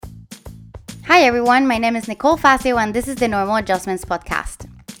Hi everyone, my name is Nicole Facio and this is the Normal Adjustments podcast.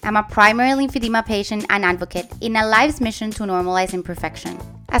 I'm a primary lymphedema patient and advocate in a life's mission to normalize imperfection.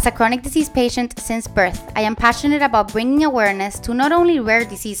 As a chronic disease patient since birth, I am passionate about bringing awareness to not only rare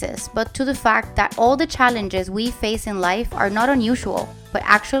diseases, but to the fact that all the challenges we face in life are not unusual, but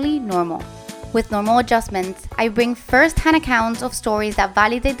actually normal. With Normal Adjustments, I bring first-hand accounts of stories that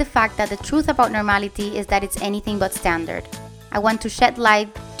validate the fact that the truth about normality is that it's anything but standard. I want to shed light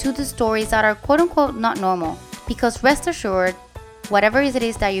to the stories that are quote-unquote not normal, because rest assured, whatever it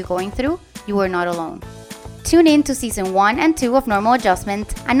is that you're going through, you are not alone. Tune in to season 1 and 2 of Normal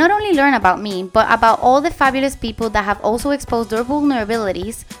Adjustments and not only learn about me, but about all the fabulous people that have also exposed their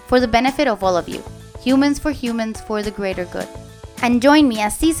vulnerabilities for the benefit of all of you. Humans for the greater good. And join me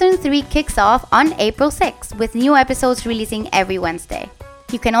as season 3 kicks off on April 6th with new episodes releasing every Wednesday.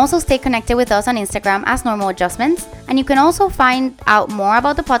 You can also stay connected with us on Instagram as Normal Adjustments, and you can also find out more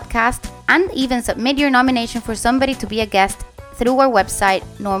about the podcast and even submit your nomination for somebody to be a guest through our website,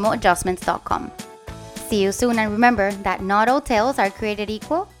 normaladjustments.com. See you soon, and remember that not all tales are created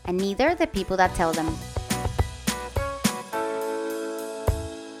equal, and neither the people that tell them.